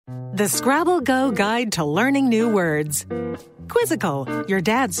The Scrabble Go Guide to Learning New Words. Quizzical, your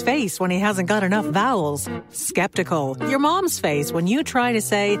dad's face when he hasn't got enough vowels. Skeptical, your mom's face when you try to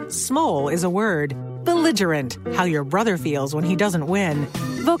say small is a word. Belligerent, how your brother feels when he doesn't win.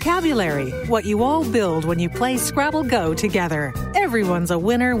 Vocabulary, what you all build when you play Scrabble Go together. Everyone's a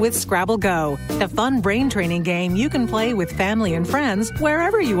winner with Scrabble Go, the fun brain training game you can play with family and friends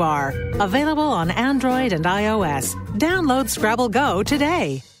wherever you are. Available on Android and iOS. Download Scrabble Go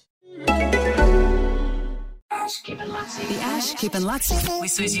today. The Ash, Kip and Lutzi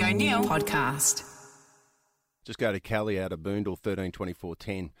with Susie O'Neill podcast. Just go to Callie out of Boondall,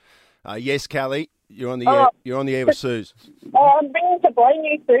 132410. Yes, Callie, you're on the air. You're on the air with Suze. I'm bringing to blame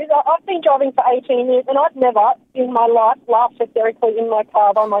you, Suze. I've been driving for 18 years, and I've never in my life laughed hysterically in my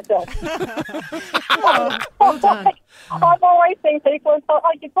car by myself. Well done. I've always seen people and thought,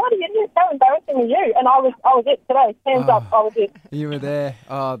 "Oh, you bloody idiot! How embarrassing are you?" And I was it today. Hands up, I was it. You were there.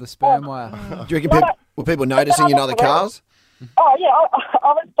 Oh, the sperm wire. Do you reckon were people noticing in other cars? Oh, yeah,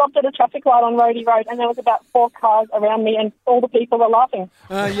 I was stopped at a traffic light on Roadie Road, and there was about 4 cars around me, and all the people were laughing.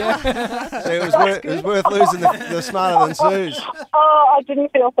 Yeah. So it was worth losing the smarter than Suze. Oh, I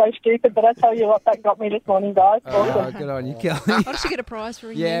didn't feel so stupid, but I tell you what, that got me this morning, guys. Oh, Awesome. good on you, Kelly. I should get a prize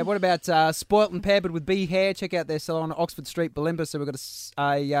for you. Yeah, what about Spoilt and Pampered with Bee Hair? Check out their salon on Oxford Street, Bulimba. So we've got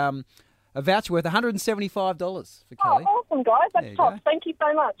a voucher worth $175 for Kelly. Oh, awesome, guys. That's top. Go. Thank you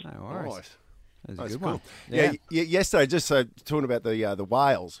so much. No worries. Nice. That was a That's good cool. one. Yeah. Yesterday, just talking about the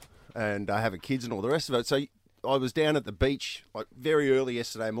whales and having kids and all the rest of it. So I was down at the beach like very early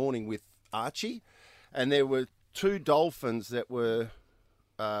yesterday morning with Archie, and there were 2 dolphins that were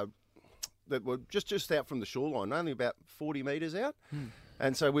just out from the shoreline, only about 40 metres out.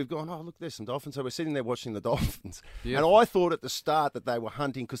 And so we've gone, oh, look, there's some dolphins. So we're sitting there watching the dolphins. Beautiful. And I thought at the start that they were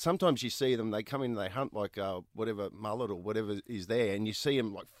hunting, because sometimes you see them, they come in and they hunt like whatever mullet or whatever is there, and you see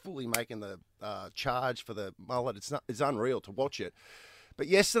them like fully making the charge for the mullet. It's unreal to watch it. But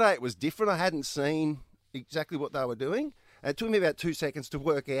yesterday it was different. I hadn't seen exactly what they were doing. And it took me about 2 seconds to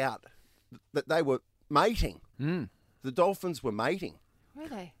work out that they were mating. The dolphins were mating. Were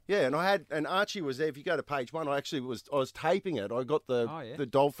they? Yeah, and Archie was there. If you go to page 1, I was taping it. I got the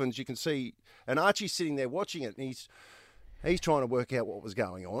dolphins. You can see, and Archie's sitting there watching it, and he's trying to work out what was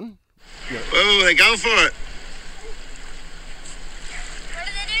going on. Yeah. Oh, they go for it. What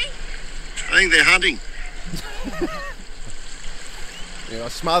do they do? I think they're hunting. Yeah, I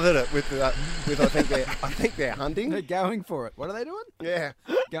smothered it with I think they're hunting. They're going for it. What are they doing? Yeah,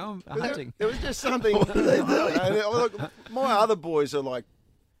 Going hunting. There was just something. What are they doing? My other boys are like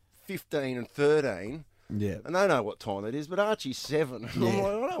 15 and 13. Yeah. And they know what time it is, but Archie's 7. And I'm like,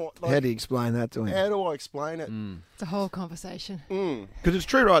 I don't, How do you explain that to him? How do I explain it? It's a whole conversation. Because it's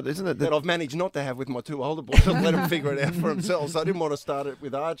true, right? Isn't it? That I've managed not to have with my 2 older boys. I've let them figure it out for themselves. So I didn't want to start it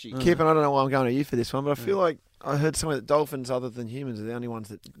with Archie. Kip, and I don't know why I'm going to you for this one, but I feel like I heard somewhere that dolphins, other than humans, are the only ones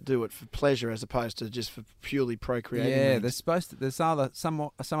that do it for pleasure as opposed to just for purely procreating. Yeah, needs. there's supposed to. There's some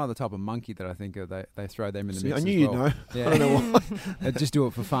other type of monkey that I think they throw them in the See, mix. I knew as you'd well. know. Yeah. I don't know why. They just do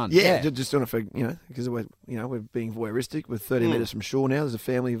it for fun. Yeah, just doing it for, because we're being voyeuristic. We're 30 metres from shore now. There's a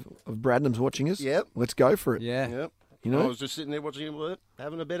family of Bradnams watching us. Yep. Let's go for it. Yeah. Yep. You know? I was just sitting there watching him,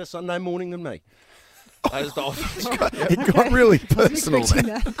 having a better Sunday morning than me. Those dolphins. It got really personal,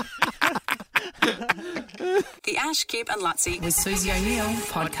 man. The Ash, Kip and Lutzi with Susie O'Neill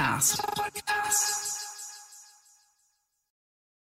podcast.